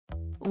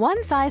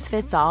One size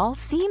fits all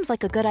seems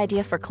like a good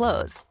idea for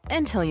clothes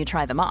until you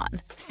try them on.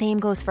 Same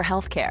goes for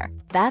healthcare.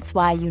 That's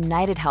why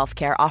United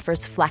Healthcare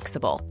offers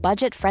flexible,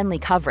 budget-friendly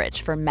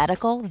coverage for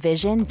medical,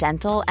 vision,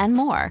 dental, and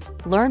more.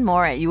 Learn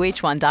more at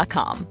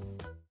uh1.com.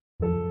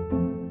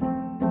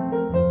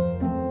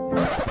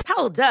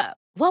 Hold up.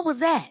 What was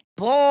that?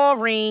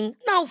 Boring.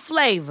 No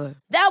flavor.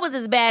 That was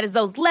as bad as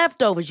those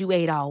leftovers you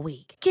ate all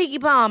week.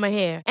 Keke Palmer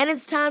here, and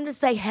it's time to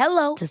say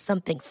hello to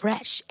something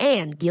fresh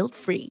and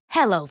guilt-free.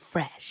 Hello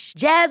Fresh.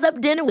 Jazz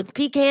up dinner with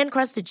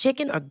pecan-crusted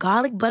chicken or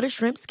garlic butter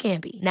shrimp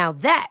scampi. Now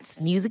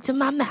that's music to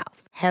my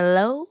mouth.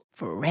 Hello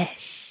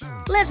Fresh.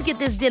 Let's get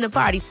this dinner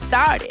party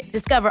started.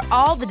 Discover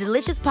all the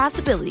delicious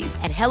possibilities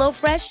at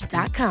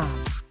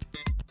hellofresh.com.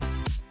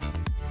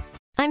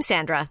 I'm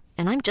Sandra,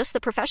 and I'm just the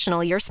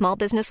professional your small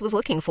business was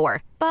looking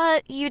for.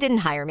 But you didn't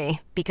hire me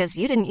because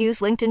you didn't use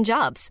LinkedIn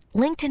Jobs.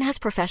 LinkedIn has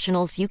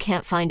professionals you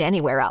can't find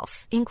anywhere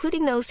else,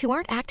 including those who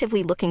aren't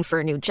actively looking for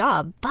a new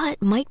job,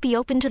 but might be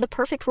open to the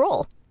perfect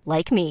role,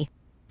 like me.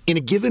 In a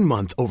given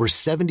month, over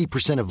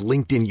 70% of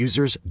LinkedIn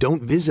users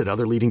don't visit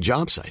other leading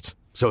job sites.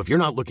 So if you're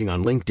not looking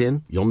on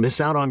LinkedIn, you'll miss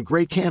out on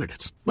great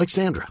candidates like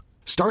Sandra.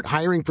 Start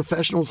hiring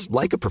professionals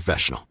like a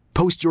professional.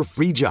 Post your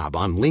free job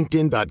on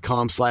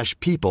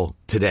linkedin.com/people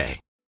today.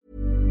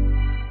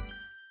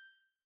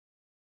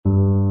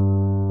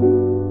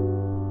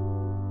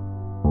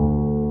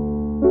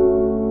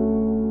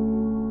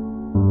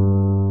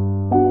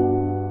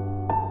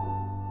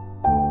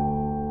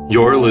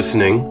 You're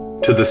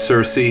listening to the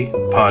Cersei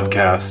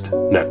Podcast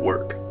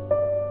Network.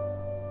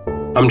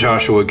 I'm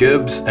Joshua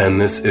Gibbs, and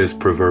this is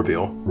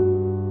Proverbial,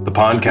 the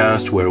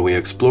podcast where we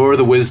explore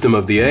the wisdom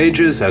of the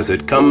ages as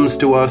it comes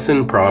to us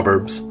in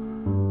Proverbs,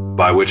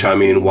 by which I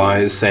mean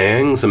wise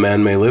sayings a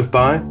man may live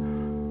by,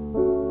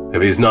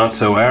 if he's not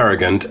so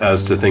arrogant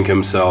as to think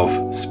himself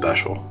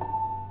special.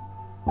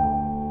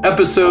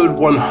 Episode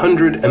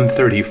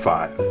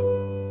 135,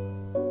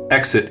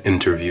 Exit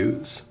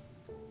Interviews.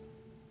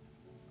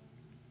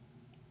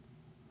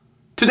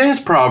 Today's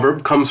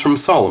proverb comes from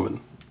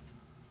Solomon.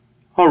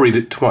 I'll read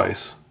it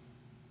twice.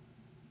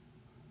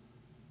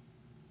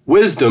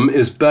 Wisdom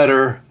is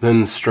better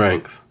than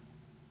strength,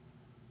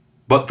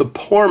 but the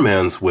poor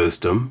man's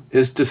wisdom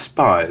is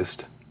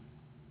despised,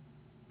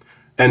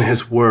 and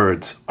his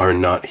words are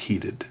not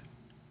heeded.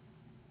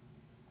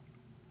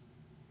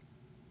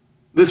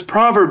 This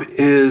proverb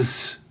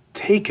is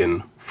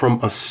taken from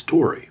a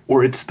story,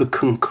 or it's the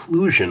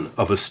conclusion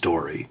of a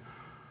story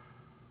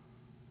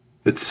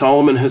that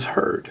Solomon has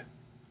heard.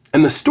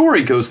 And the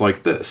story goes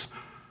like this.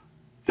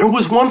 There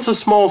was once a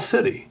small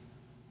city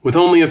with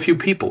only a few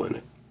people in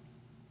it.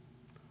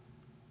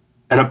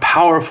 And a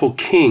powerful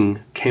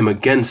king came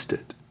against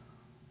it,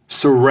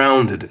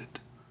 surrounded it,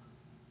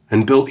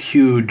 and built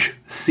huge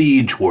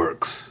siege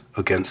works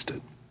against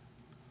it.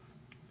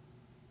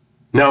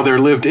 Now there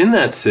lived in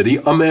that city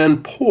a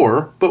man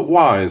poor but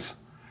wise,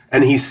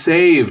 and he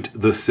saved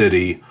the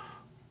city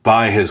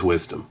by his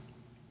wisdom.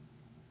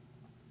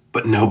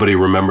 But nobody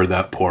remembered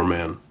that poor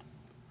man.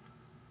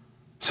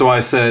 So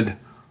I said,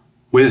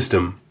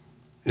 wisdom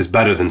is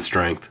better than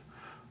strength,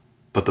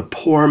 but the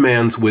poor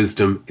man's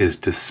wisdom is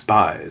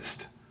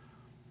despised,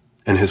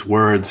 and his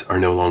words are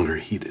no longer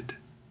heeded.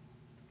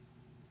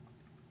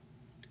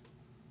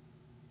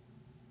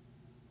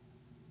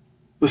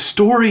 The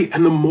story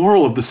and the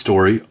moral of the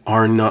story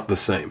are not the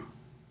same.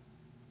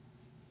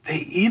 They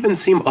even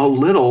seem a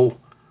little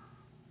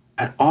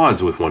at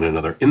odds with one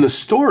another. In the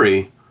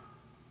story,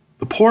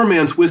 the poor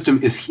man's wisdom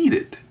is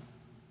heeded.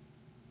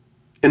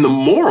 In the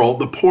moral,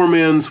 the poor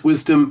man's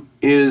wisdom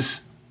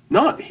is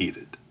not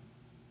heeded.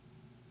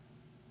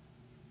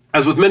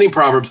 As with many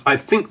proverbs, I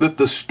think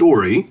the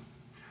story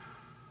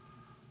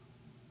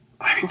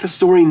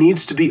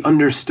needs to be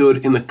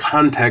understood in the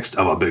context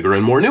of a bigger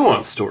and more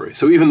nuanced story.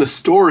 So even the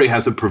story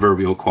has a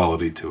proverbial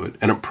quality to it,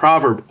 and a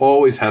proverb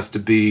always has to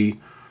be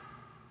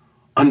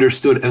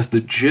understood as the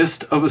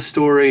gist of a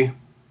story,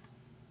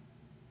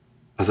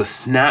 as a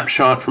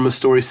snapshot from a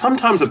story.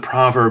 Sometimes a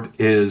proverb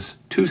is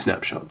two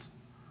snapshots.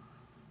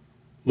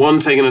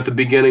 One taken at the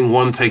beginning,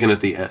 one taken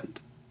at the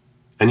end.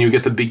 And you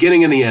get the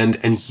beginning and the end,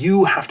 and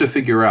you have to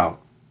figure out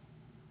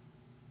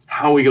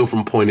how we go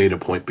from point A to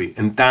point B.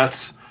 And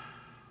that's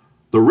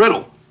the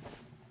riddle.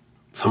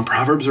 Some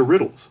proverbs are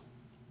riddles.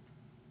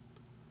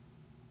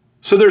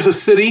 So there's a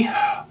city,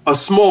 a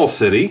small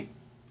city,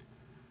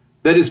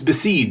 that is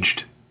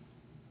besieged.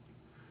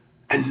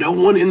 And no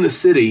one in the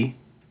city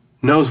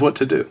knows what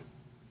to do.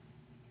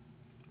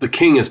 The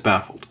king is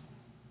baffled.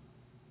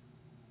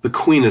 The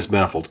queen is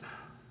baffled.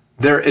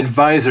 Their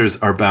advisors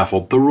are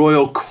baffled. The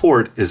royal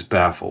court is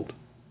baffled.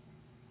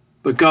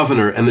 The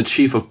governor and the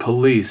chief of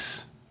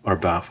police are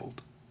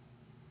baffled.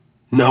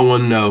 No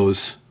one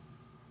knows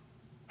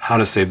how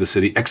to save the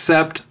city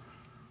except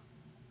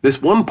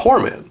this one poor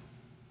man.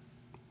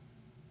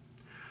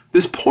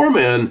 This poor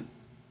man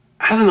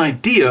has an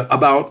idea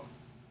about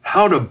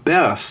how to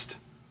best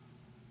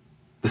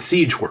the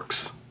siege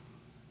works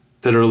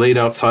that are laid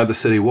outside the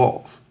city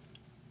walls.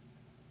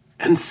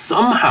 And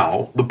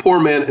somehow the poor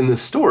man in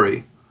this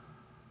story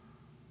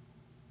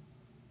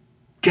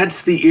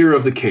gets the ear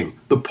of the king.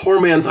 The poor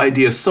man's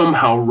idea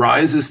somehow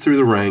rises through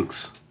the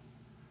ranks,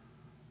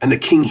 and the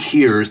king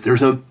hears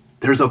there's a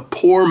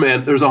poor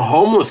man, there's a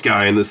homeless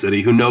guy in the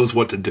city who knows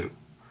what to do.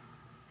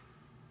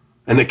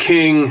 And the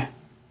king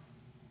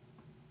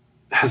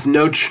has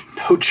no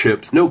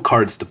chips, no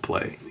cards to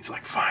play. He's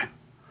like, fine,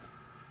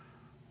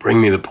 bring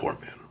me the poor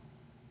man.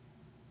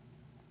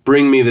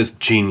 Bring me this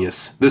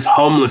genius, this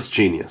homeless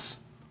genius.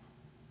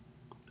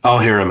 I'll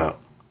hear him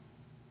out.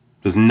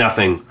 There's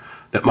nothing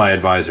that my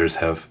advisors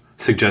have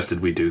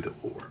suggested we do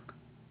that will work.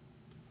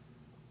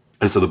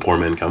 And so the poor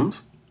man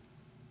comes,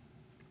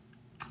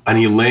 and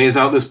he lays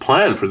out this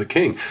plan for the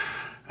king.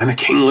 And the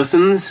king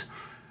listens,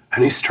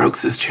 and he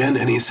strokes his chin,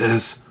 and he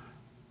says,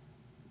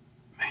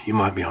 you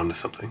might be onto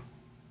something.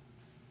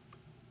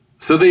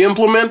 So they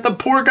implement the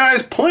poor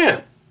guy's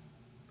plan.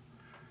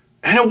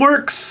 And it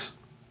works.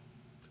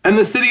 And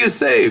the city is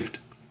saved.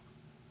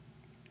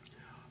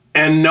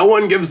 And no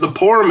one gives the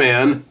poor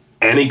man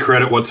any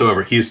credit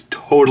whatsoever. He's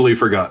totally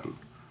forgotten.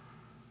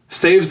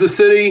 Saves the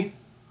city,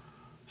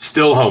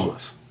 still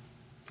homeless.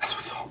 That's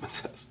what Solomon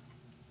says.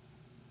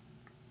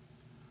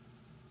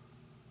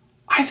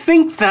 I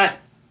think that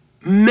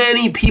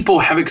many people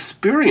have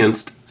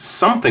experienced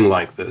something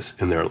like this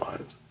in their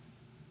lives.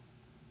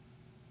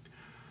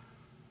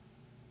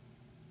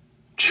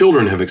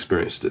 Children have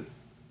experienced it.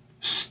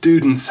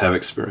 Students have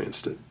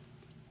experienced it.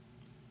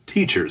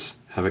 Teachers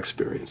have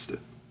experienced it.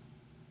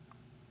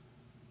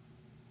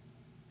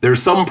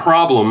 There's some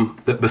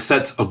problem that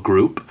besets a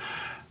group,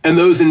 and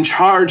those in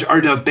charge are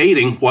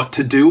debating what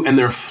to do, and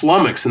they're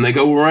flummoxed, and they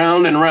go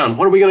round and round.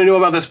 What are we going to do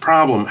about this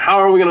problem? How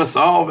are we going to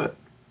solve it?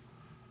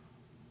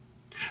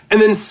 And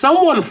then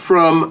someone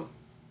from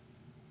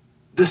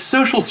the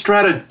social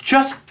strata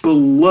just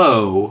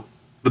below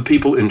the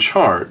people in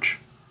charge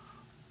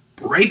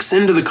breaks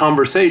into the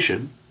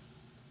conversation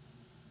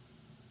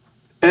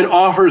and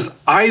offers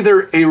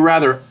either a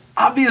rather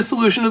obvious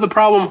solution to the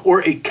problem or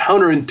a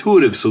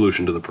counterintuitive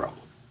solution to the problem.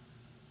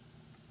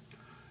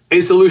 A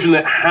solution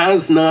that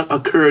has not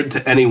occurred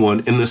to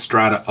anyone in the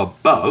strata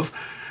above,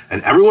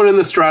 and everyone in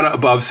the strata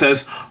above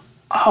says,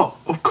 oh,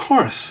 of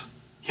course,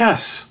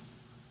 yes,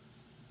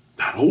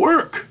 that'll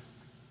work.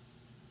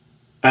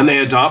 And they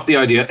adopt the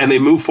idea and they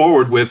move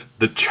forward with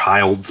the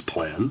child's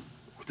plan,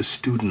 or the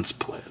student's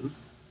plan.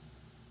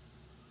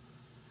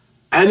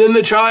 And then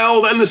the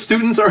child and the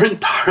students are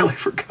entirely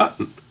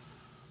forgotten.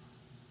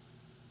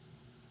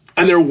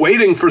 And they're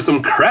waiting for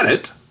some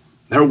credit.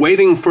 They're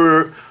waiting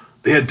for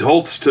the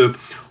adults to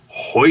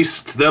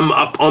hoist them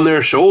up on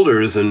their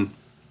shoulders and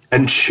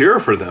cheer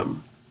for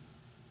them.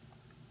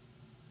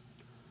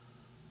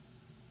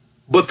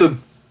 But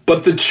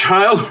the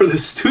child or the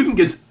student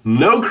gets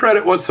no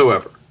credit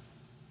whatsoever.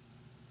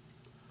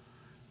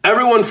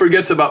 Everyone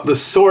forgets about the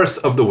source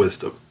of the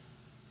wisdom.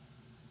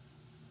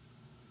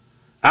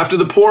 After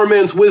the poor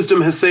man's wisdom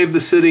has saved the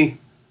city,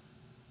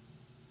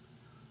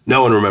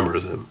 no one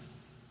remembers him.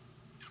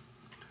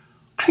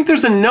 I think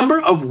there's a number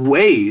of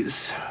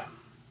ways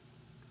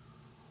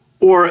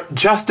or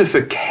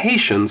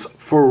justifications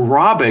for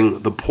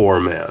robbing the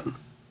poor man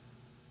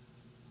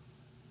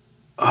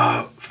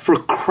for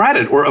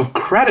credit or of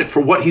credit for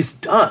what he's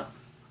done.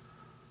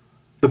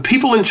 The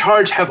people in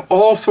charge have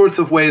all sorts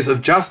of ways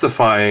of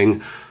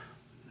justifying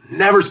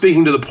never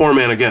speaking to the poor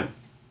man again.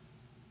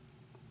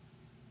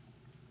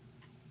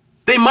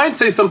 They might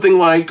say something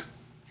like,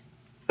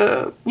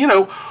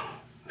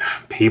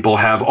 people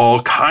have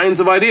all kinds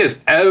of ideas.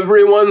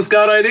 Everyone's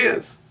got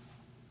ideas.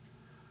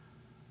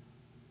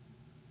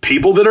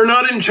 People that are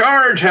not in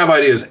charge have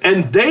ideas,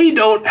 and they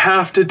don't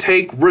have to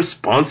take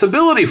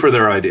responsibility for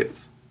their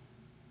ideas.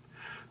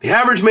 The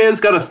average man's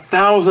got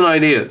 1,000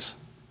 ideas,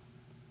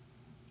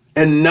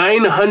 and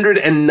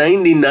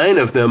 999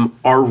 of them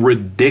are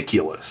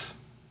ridiculous.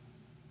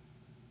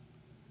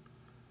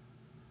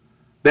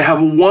 They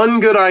have one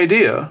good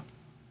idea,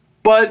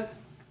 but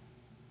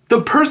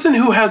the person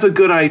who has a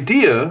good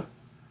idea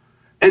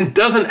and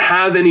doesn't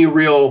have any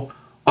real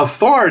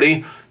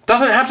authority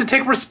doesn't have to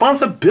take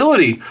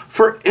responsibility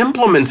for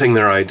implementing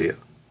their idea.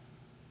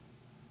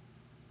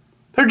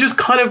 They're just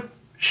kind of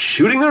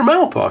shooting their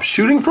mouth off,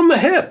 shooting from the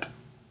hip.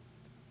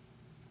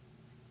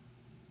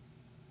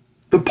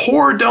 The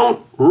poor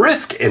don't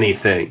risk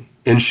anything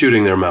in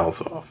shooting their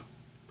mouths off.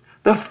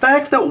 The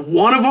fact that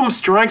one of them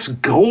strikes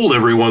gold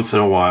every once in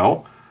a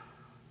while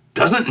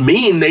doesn't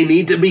mean they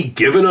need to be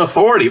given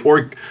authority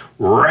or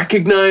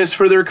recognized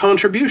for their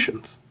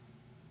contributions.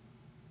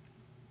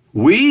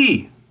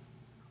 We,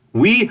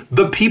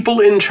 the people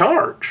in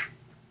charge,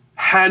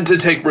 had to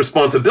take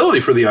responsibility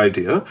for the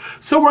idea,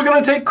 so we're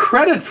going to take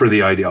credit for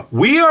the idea.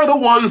 We are the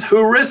ones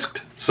who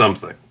risked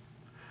something,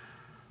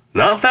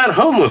 not that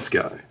homeless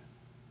guy.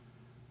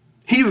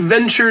 He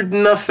ventured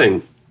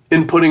nothing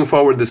in putting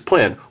forward this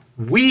plan.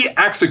 We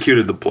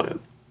executed the plan,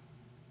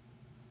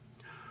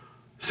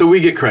 so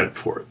we get credit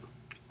for it.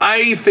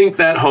 I think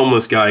that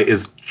homeless guy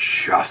is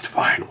just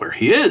fine where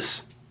he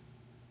is.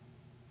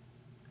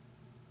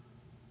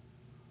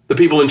 The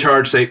people in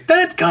charge say,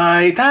 that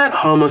guy, that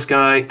homeless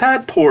guy,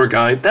 that poor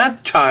guy,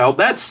 that child,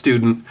 that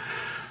student,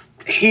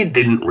 he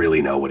didn't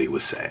really know what he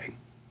was saying.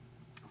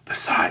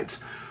 Besides,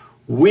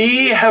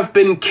 we have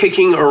been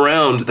kicking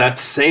around that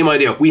same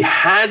idea. We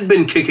had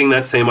been kicking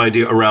that same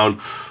idea around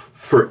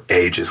for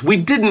ages. We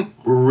didn't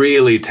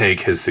really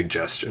take his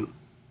suggestion.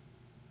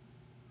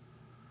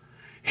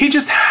 He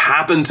just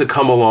happened to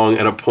come along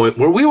at a point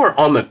where we were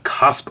on the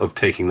cusp of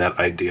taking that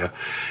idea.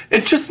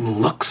 It just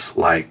looks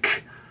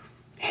like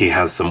he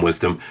has some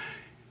wisdom.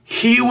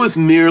 He was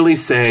merely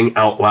saying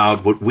out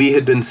loud what we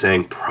had been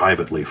saying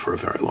privately for a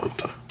very long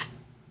time.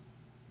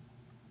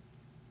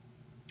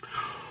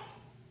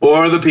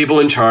 Or the people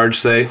in charge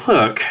say,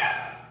 look,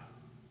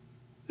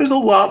 there's a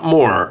lot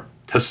more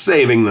to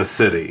saving the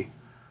city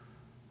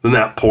than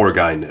that poor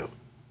guy knew.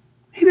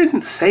 He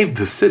didn't save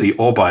the city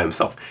all by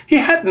himself. He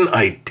had an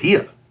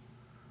idea.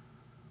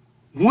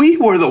 We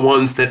were the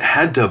ones that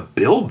had to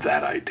build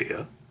that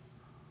idea.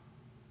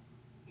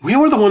 We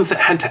were the ones that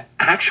had to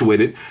actuate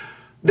it.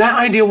 That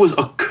idea was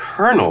a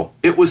kernel.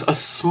 It was a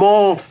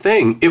small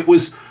thing. It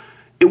was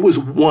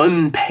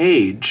one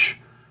page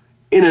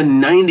in a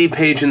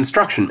 90-page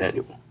instruction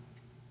manual.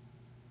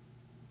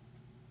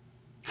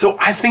 So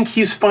I think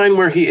he's fine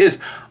where he is.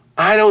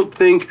 I don't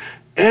think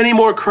any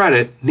more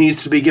credit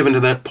needs to be given to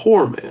that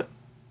poor man.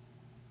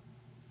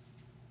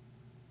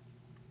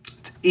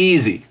 It's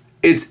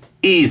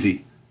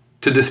easy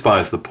to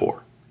despise the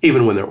poor,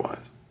 even when they're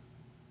wise.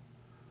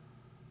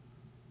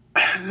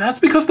 And that's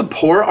because the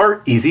poor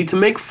are easy to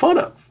make fun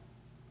of.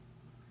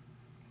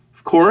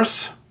 Of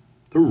course,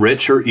 the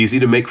rich are easy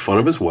to make fun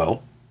of as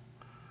well.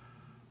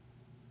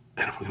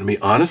 And if we're going to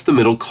be honest, the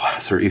middle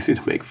class are easy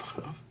to make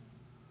fun of.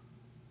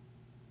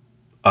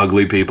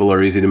 Ugly people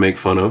are easy to make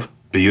fun of.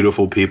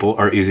 Beautiful people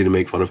are easy to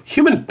make fun of.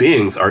 Human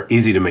beings are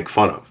easy to make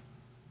fun of.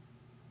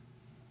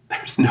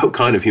 There's no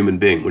kind of human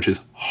being which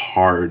is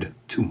hard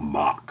to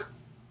mock.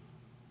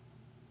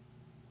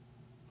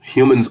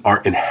 Humans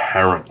are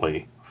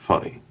inherently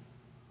funny.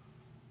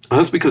 And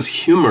that's because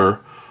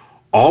humor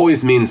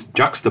always means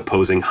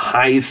juxtaposing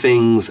high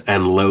things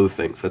and low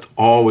things. That's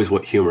always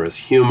what humor is.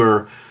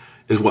 Humor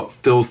is what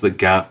fills the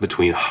gap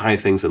between high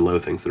things and low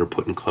things that are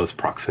put in close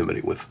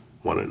proximity with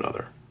one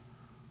another.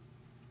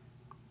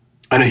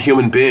 And a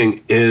human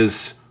being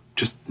is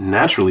just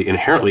naturally,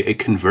 inherently a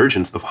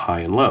convergence of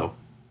high and low.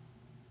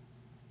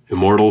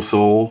 Immortal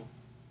soul,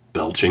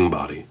 belching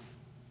body.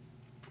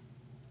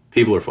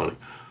 People are funny.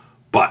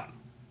 But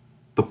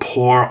the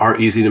poor are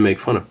easy to make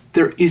fun of.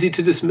 They're easy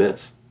to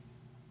dismiss.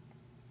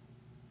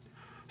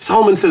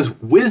 Solomon says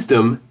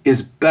wisdom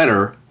is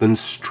better than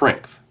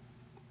strength.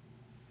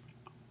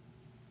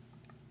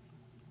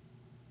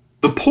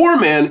 The poor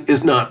man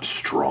is not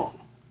strong.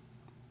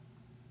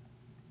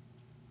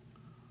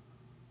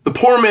 The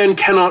poor man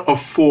cannot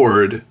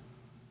afford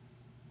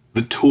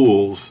the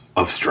tools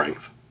of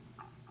strength.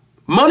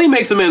 Money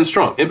makes a man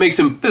strong. It makes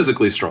him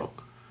physically strong.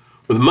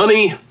 With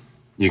money,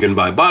 you can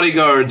buy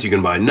bodyguards, you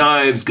can buy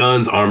knives,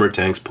 guns, armor,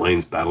 tanks,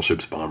 planes,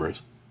 battleships,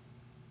 bombers,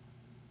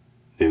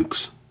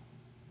 nukes.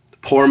 The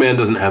poor man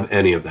doesn't have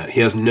any of that.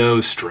 He has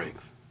no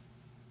strength.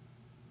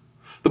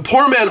 The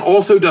poor man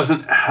also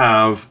doesn't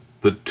have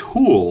the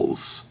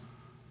tools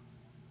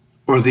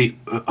or the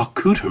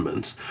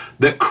accoutrements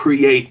that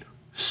create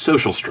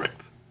social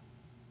strength.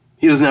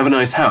 He doesn't have a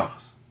nice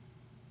house.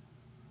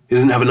 He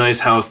doesn't have a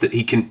nice house that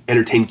he can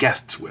entertain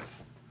guests with.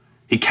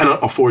 He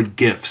cannot afford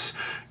gifts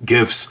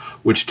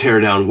which tear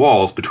down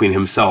walls between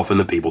himself and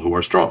the people who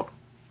are strong.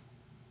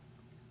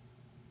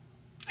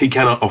 He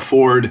cannot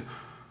afford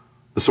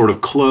the sort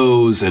of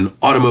clothes and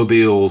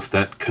automobiles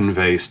that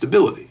convey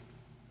stability.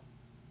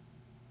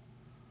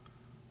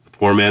 The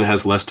poor man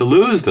has less to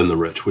lose than the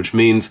rich, which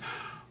means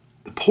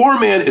the poor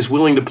man is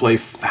willing to play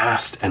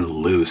fast and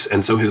loose,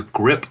 and so his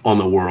grip on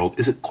the world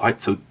isn't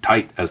quite so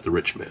tight as the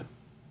rich man.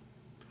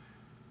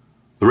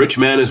 The rich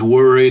man is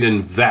worried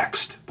and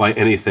vexed by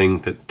anything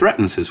that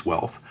threatens his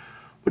wealth,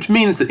 which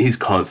means that he's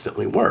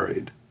constantly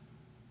worried.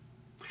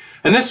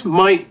 And this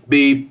might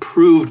be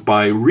proved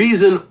by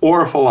reason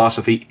or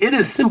philosophy. It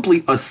is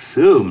simply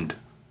assumed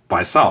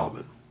by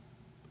Solomon.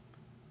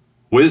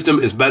 Wisdom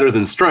is better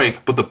than strength,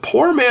 but the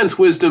poor man's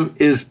wisdom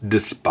is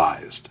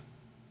despised.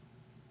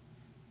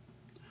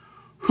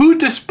 Who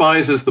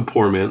despises the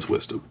poor man's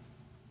wisdom?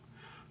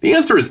 The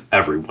answer is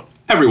everyone.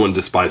 Everyone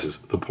despises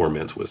the poor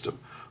man's wisdom.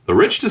 The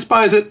rich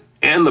despise it,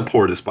 and the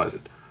poor despise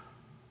it.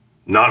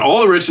 Not all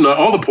the rich, not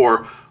all the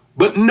poor,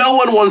 but no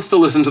one wants to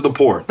listen to the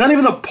poor. Not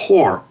even the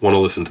poor want to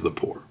listen to the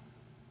poor.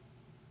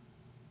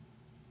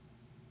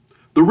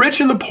 The rich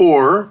and the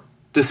poor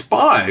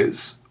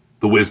despise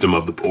the wisdom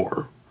of the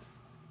poor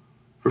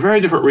for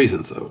very different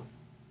reasons, though.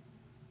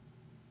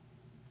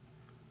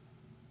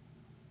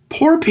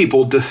 Poor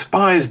people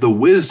despise the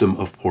wisdom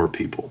of poor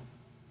people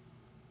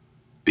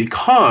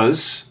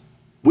because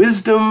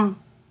wisdom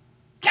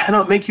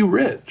cannot make you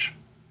rich.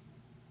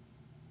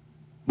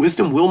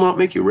 Wisdom will not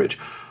make you rich.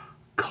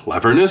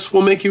 Cleverness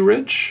will make you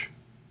rich.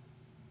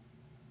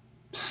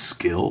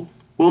 Skill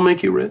will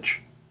make you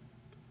rich.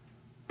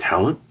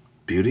 Talent,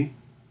 beauty.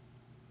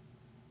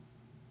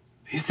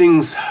 These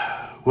things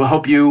will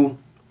help you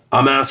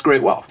amass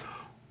great wealth.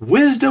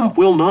 Wisdom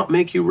will not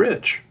make you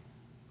rich.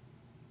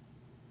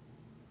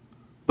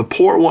 The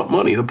poor want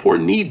money. The poor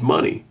need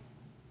money.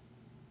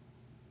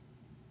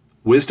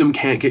 Wisdom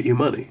can't get you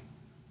money.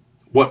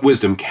 What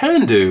wisdom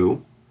can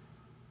do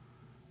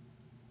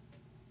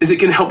is it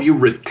can help you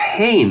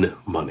retain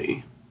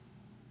money.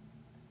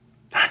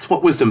 That's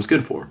what wisdom's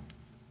good for.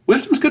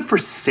 Wisdom's good for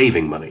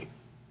saving money.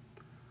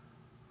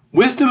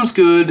 Wisdom's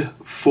good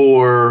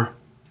for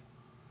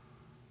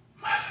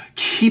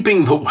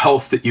keeping the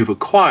wealth that you've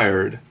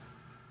acquired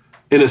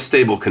in a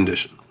stable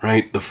condition,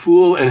 right? The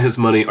fool and his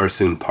money are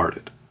soon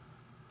parted.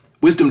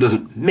 Wisdom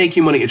doesn't make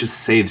you money, it just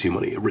saves you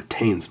money. It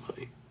retains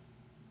money.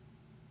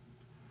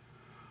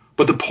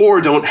 But the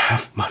poor don't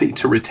have money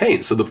to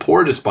retain, so the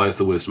poor despise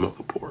the wisdom of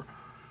the poor.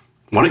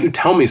 Why don't you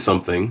tell me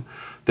something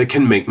that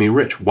can make me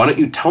rich? Why don't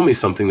you tell me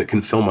something that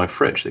can fill my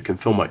fridge, that can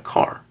fill my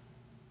car?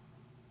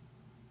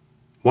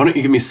 Why don't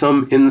you give me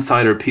some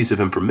insider piece of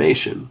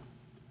information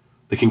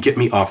that can get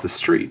me off the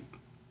street?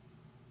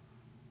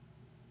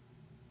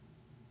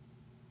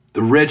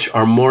 The rich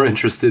are more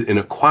interested in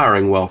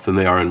acquiring wealth than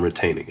they are in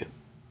retaining it.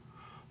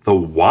 The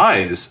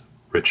wise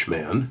rich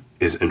man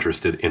is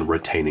interested in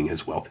retaining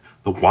his wealth.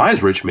 The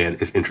wise rich man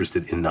is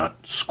interested in not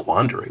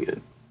squandering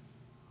it.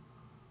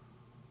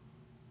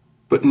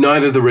 But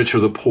neither the rich or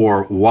the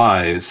poor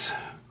wise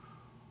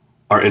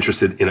are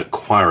interested in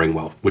acquiring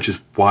wealth, which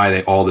is why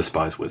they all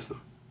despise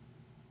wisdom.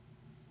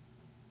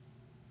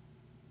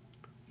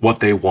 What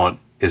they want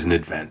is an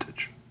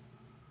advantage.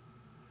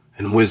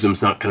 And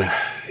wisdom's not going to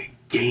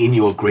gain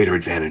you a greater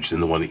advantage than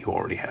the one that you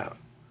already have.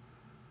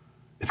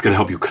 It's going to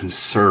help you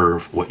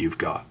conserve what you've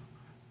got.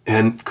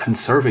 And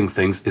conserving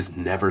things is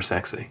never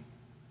sexy.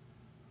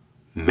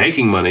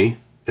 Making money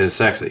is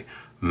sexy.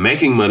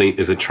 Making money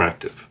is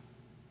attractive.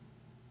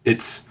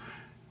 It's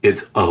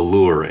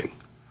alluring.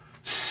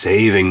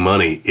 Saving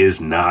money is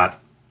not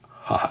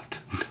hot.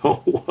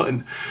 No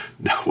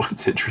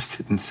one's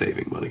interested in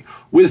saving money.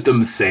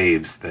 Wisdom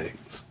saves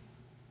things.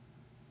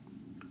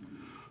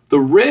 The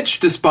rich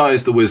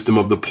despise the wisdom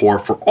of the poor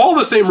for all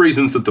the same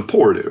reasons that the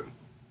poor do.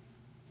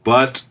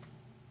 But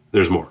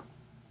there's more.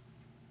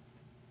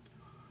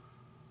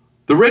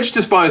 The rich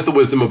despise the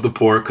wisdom of the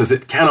poor because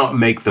it cannot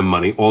make them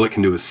money. All it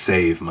can do is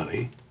save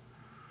money.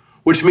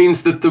 Which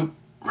means that the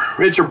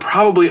rich are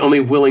probably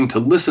only willing to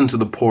listen to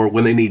the poor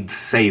when they need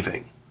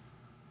saving.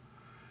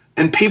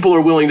 And people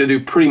are willing to do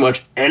pretty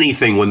much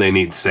anything when they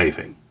need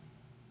saving.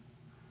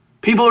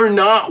 People are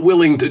not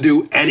willing to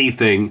do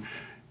anything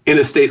in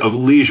a state of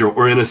leisure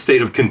or in a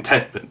state of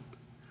contentment.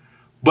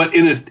 But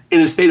in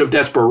a state of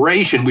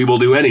desperation, we will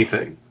do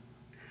anything.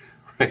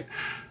 Right?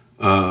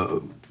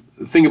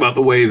 Think about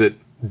the way that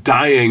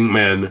dying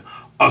men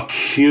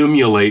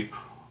accumulate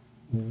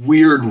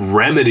weird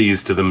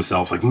remedies to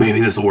themselves, like maybe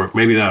this will work,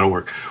 maybe that'll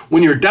work.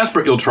 When you're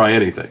desperate, you'll try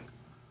anything,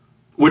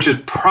 which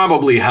is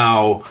probably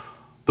how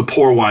the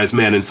poor wise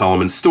man in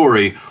Solomon's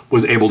story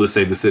was able to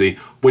save the city.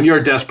 When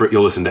you're desperate,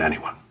 you'll listen to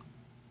anyone.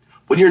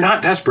 When you're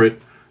not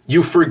desperate,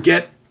 you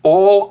forget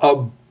all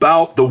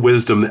about the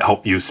wisdom that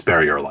helped you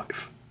spare your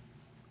life.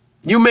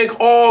 You make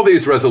all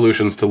these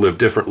resolutions to live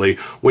differently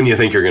when you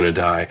think you're going to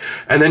die,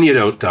 and then you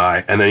don't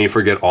die, and then you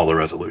forget all the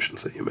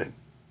resolutions that you made.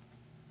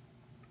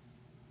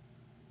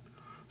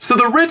 So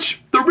the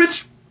rich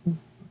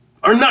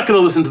are not going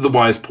to listen to the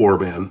wise poor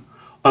man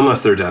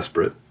unless they're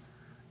desperate,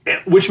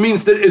 which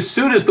means that as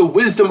soon as the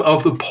wisdom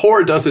of the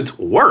poor does its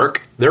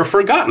work, they're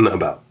forgotten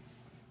about.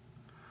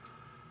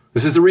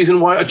 This is the reason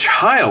why a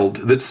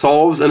child that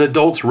solves an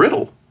adult's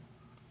riddle,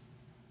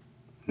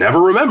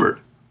 never remembered.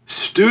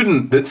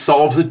 Student that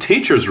solves a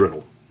teacher's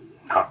riddle,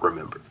 not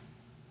remembered.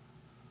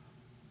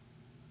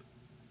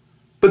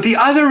 But the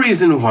other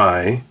reason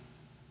why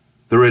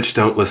the rich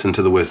don't listen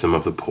to the wisdom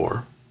of the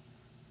poor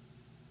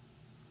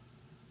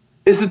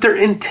is that they're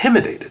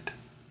intimidated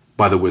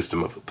by the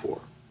wisdom of the poor.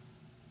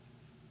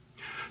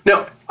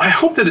 Now, I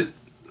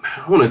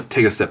want to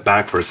take a step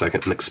back for a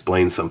second and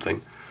explain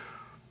something.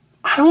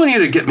 I don't want you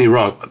to get me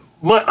wrong.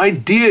 My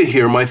idea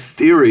here, my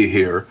theory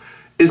here,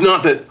 is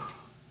not that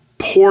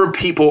poor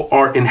people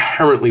are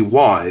inherently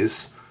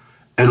wise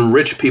and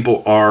rich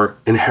people are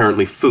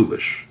inherently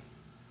foolish.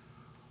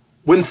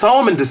 When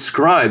Solomon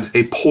describes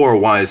a poor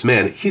wise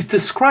man, he's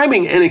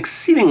describing an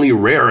exceedingly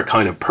rare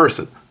kind of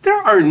person.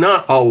 There are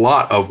not a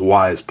lot of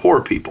wise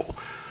poor people,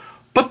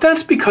 but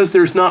that's because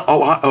there's not a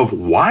lot of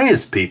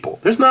wise people.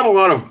 There's not a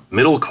lot of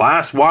middle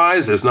class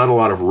wise. There's not a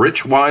lot of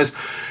rich wise.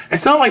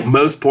 It's not like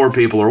most poor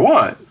people are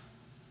wise.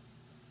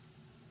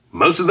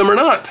 Most of them are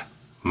not.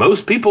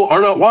 Most people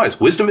are not wise.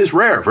 Wisdom is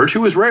rare.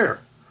 Virtue is rare.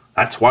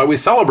 That's why we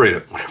celebrate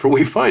it whenever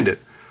we find it.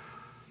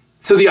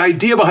 So the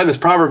idea behind this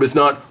proverb is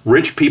not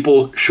rich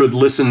people should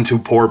listen to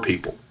poor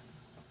people.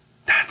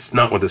 That's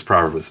not what this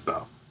proverb is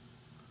about.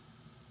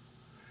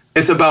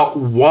 It's about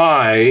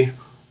why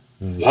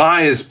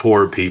wise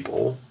poor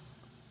people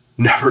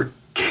never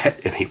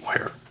get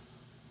anywhere.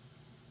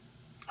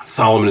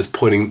 Solomon is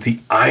pointing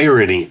the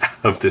irony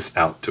of this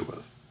out to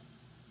us.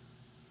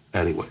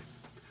 Anyway,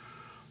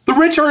 the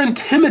rich are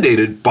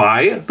intimidated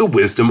by the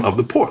wisdom of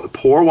the poor. The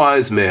poor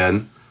wise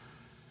man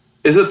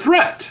is a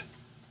threat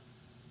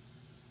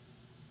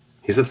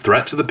He's a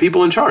threat to the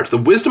people in charge. The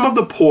wisdom of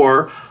the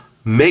poor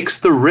makes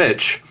the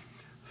rich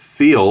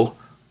feel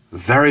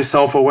very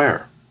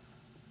self-aware.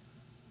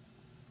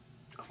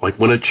 It's like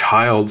when a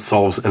child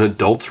solves an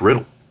adult's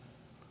riddle.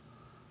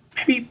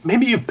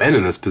 Maybe you've been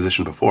in this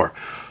position before.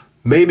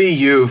 Maybe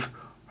you've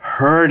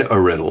heard a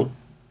riddle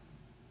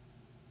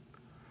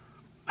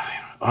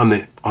on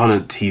a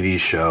TV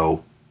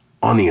show,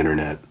 on the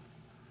internet,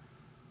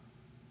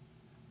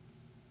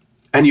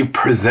 and you've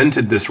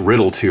presented this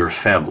riddle to your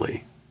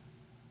family,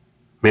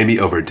 maybe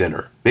over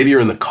dinner. Maybe you're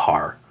in the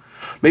car.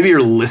 Maybe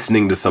you're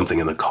listening to something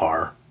in the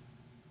car.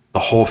 The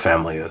whole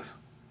family is.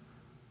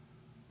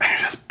 And you're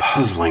just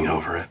puzzling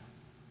over it.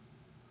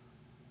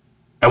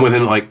 And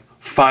within like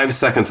 5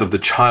 seconds of the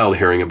child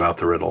hearing about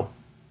the riddle,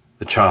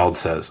 the child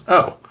says,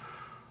 oh,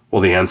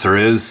 well, the answer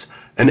is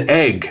an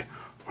egg,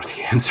 or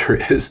the answer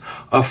is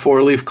a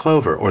 4-leaf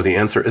clover, or the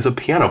answer is a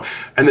piano.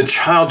 And the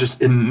child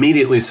just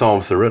immediately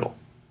solves the riddle.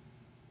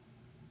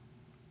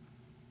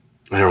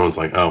 And everyone's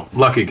like, oh,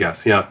 lucky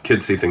guess. Yeah,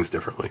 kids see things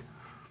differently.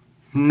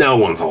 No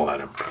one's all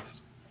that impressed.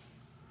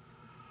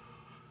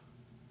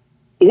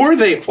 Or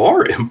they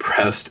are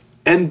impressed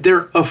and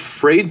they're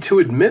afraid to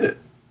admit it.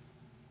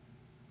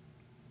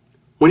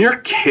 When your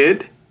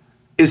kid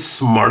is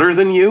smarter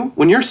than you,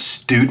 when your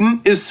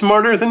student is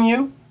smarter than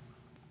you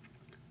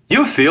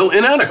feel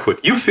inadequate.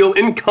 You feel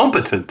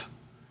incompetent.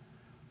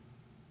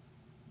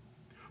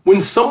 When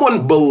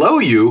someone below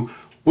you,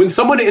 when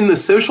someone in the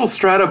social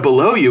strata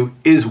below you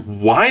is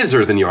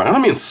wiser than you are, I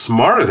don't mean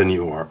smarter than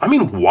you are, I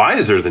mean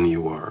wiser than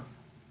you are,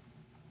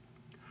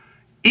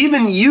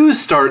 even you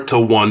start to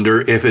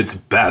wonder if it's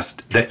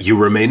best that you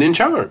remain in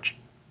charge.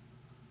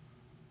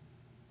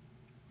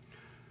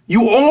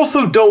 You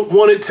also don't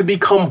want it to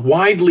become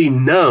widely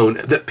known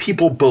that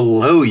people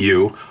below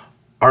you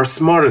are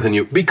smarter than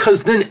you,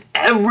 because then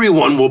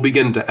everyone will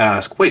begin to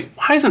ask, wait,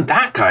 why isn't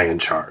that guy in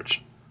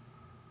charge?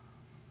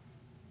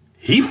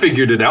 He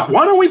figured it out.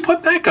 Why don't we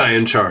put that guy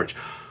in charge?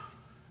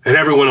 And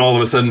everyone all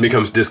of a sudden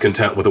becomes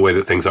discontent with the way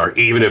that things are,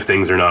 even if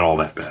things are not all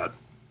that bad.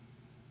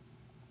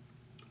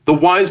 The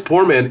wise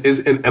poor man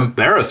is an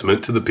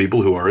embarrassment to the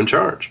people who are in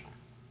charge.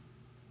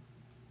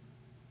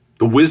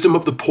 The wisdom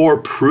of the poor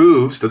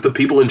proves that the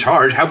people in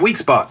charge have weak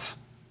spots.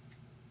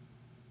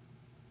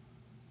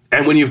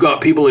 And when you've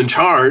got people in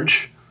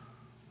charge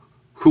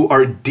who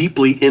are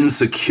deeply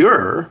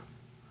insecure,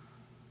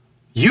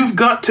 you've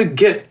got to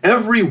get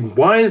every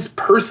wise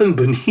person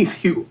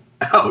beneath you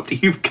out.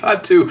 You've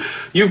got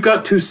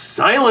to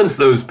silence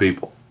those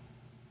people.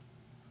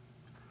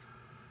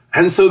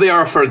 And so they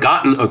are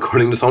forgotten,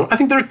 according to Solomon. I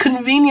think they're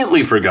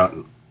conveniently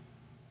forgotten.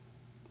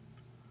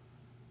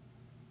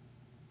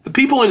 The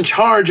people in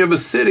charge of a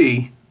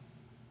city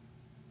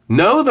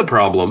know the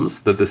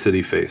problems that the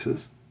city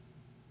faces.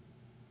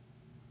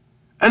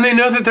 And they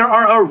know that there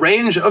are a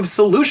range of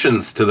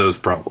solutions to those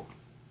problems.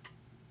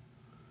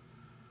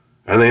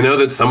 And they know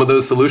that some of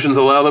those solutions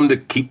allow them to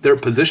keep their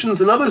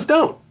positions and others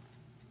don't.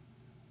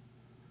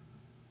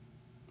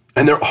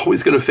 And they're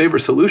always going to favor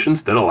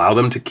solutions that allow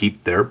them to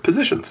keep their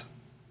positions.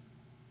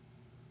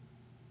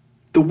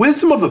 The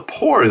wisdom of the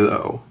poor,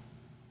 though,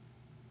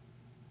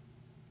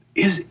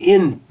 is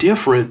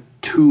indifferent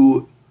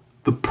to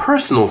the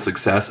personal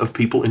success of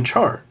people in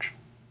charge.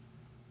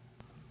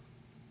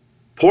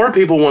 Poor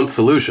people want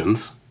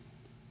solutions,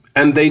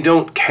 and they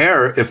don't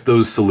care if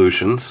those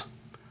solutions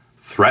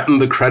threaten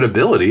the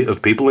credibility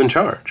of people in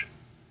charge.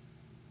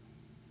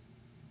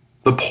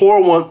 The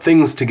poor want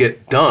things to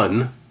get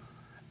done,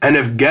 and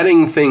if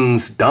getting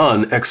things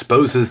done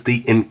exposes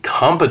the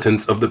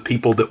incompetence of the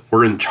people that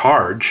were in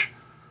charge,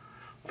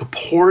 the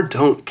poor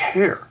don't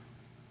care.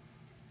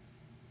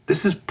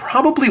 This is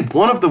probably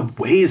one of the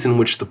ways in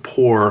which the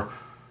poor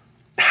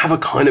have a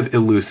kind of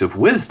elusive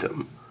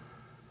wisdom.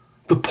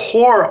 The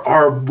poor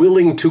are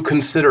willing to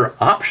consider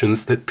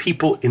options that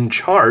people in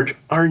charge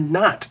are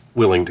not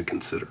willing to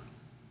consider.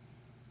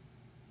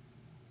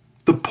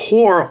 The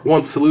poor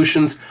want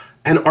solutions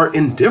and are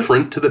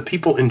indifferent to the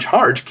people in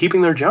charge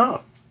keeping their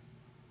jobs.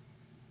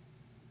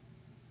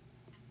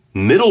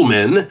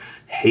 Middlemen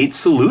hate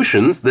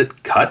solutions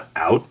that cut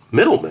out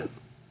middlemen.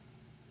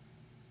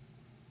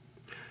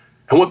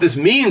 And what this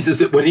means is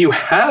that when you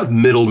have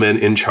middlemen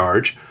in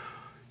charge,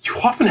 you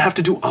often have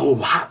to do a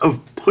lot of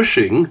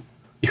pushing.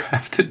 You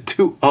have to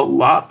do a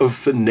lot of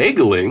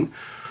finagling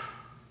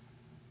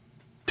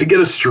to get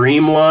a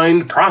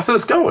streamlined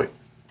process going.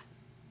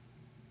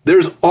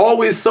 There's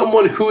always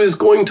someone who is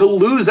going to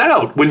lose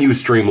out when you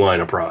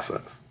streamline a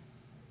process.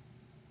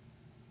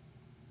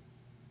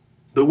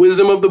 The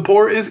wisdom of the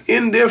poor is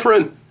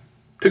indifferent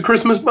to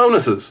Christmas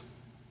bonuses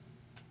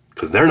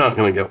because they're not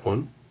going to get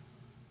one.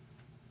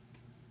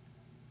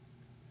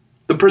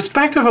 The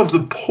perspective of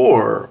the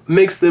poor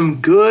makes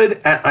them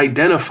good at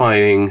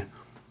identifying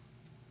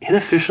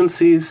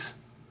inefficiencies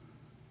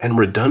and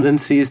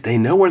redundancies. They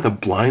know where the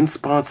blind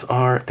spots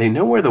are. They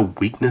know where the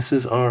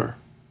weaknesses are.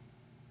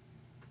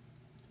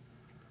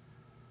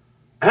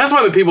 And that's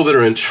why the people that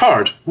are in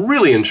charge,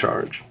 really in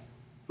charge,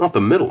 not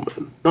the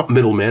middlemen, not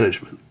middle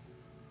management,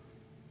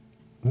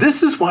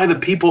 This is why the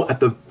people at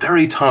the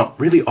very top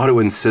really ought to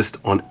insist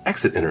on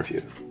exit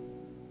interviews.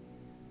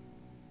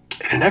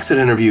 In an exit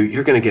interview,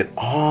 you're going to get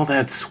all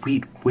that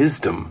sweet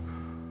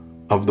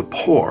wisdom of the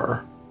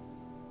poor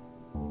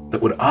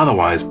that would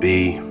otherwise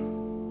be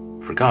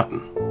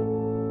forgotten.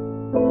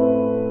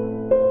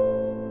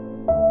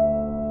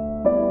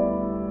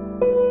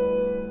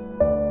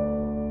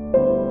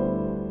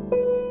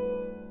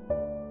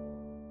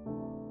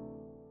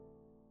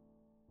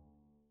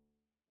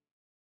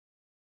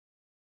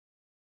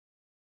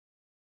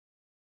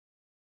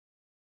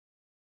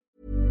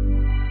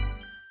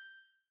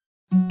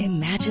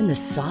 Imagine the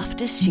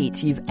softest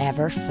sheets you've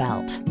ever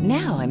felt.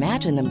 Now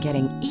imagine them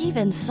getting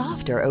even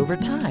softer over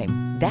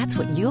time. That's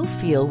what you'll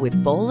feel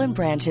with Boll &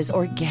 Branch's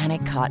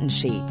organic cotton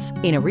sheets.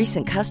 In a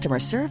recent customer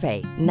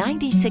survey,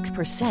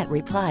 96%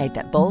 replied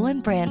that Boll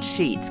 & Branch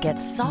sheets get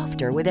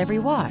softer with every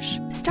wash.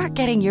 Start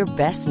getting your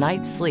best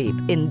night's sleep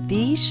in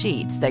these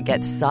sheets that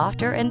get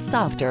softer and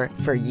softer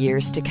for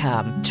years to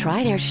come.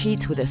 Try their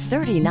sheets with a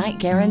 30-night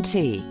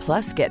guarantee.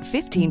 Plus, get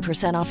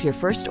 15% off your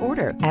first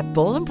order at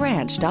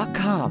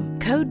bollandbranch.com.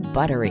 Code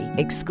BUTTERY.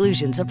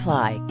 Exclusions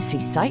apply. See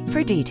site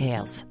for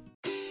details.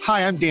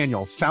 Hi, I'm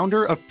Daniel,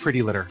 founder of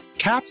Pretty Litter.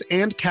 Cats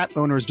and cat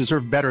owners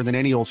deserve better than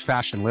any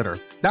old-fashioned litter.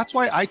 That's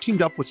why I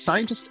teamed up with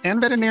scientists and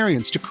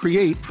veterinarians to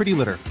create Pretty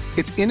Litter.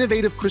 Its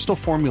innovative crystal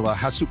formula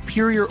has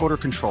superior odor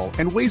control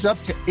and weighs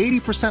up to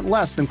 80%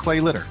 less than clay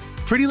litter.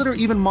 Pretty Litter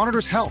even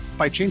monitors health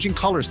by changing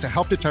colors to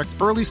help detect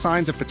early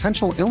signs of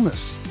potential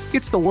illness.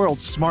 It's the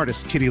world's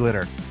smartest kitty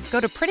litter.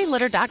 Go to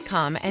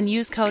prettylitter.com and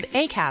use code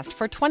ACAST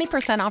for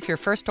 20% off your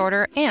first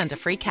order and a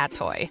free cat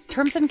toy.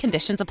 Terms and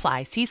conditions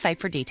apply. See site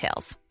for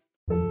details.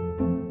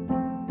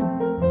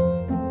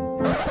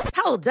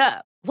 Hold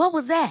up. What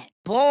was that?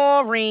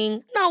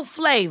 Boring. No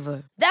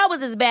flavor. That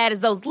was as bad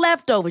as those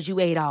leftovers you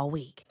ate all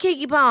week.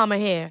 Keke Palmer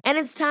here, and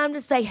it's time to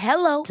say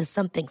hello to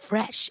something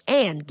fresh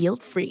and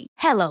guilt-free.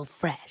 Hello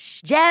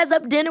Fresh. Jazz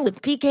up dinner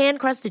with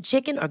pecan-crusted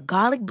chicken or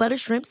garlic butter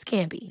shrimp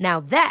scampi. Now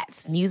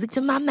that's music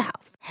to my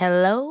mouth.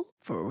 Hello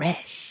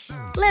Fresh.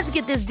 Let's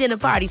get this dinner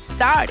party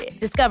started.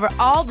 Discover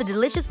all the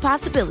delicious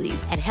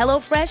possibilities at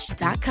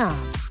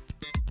HelloFresh.com.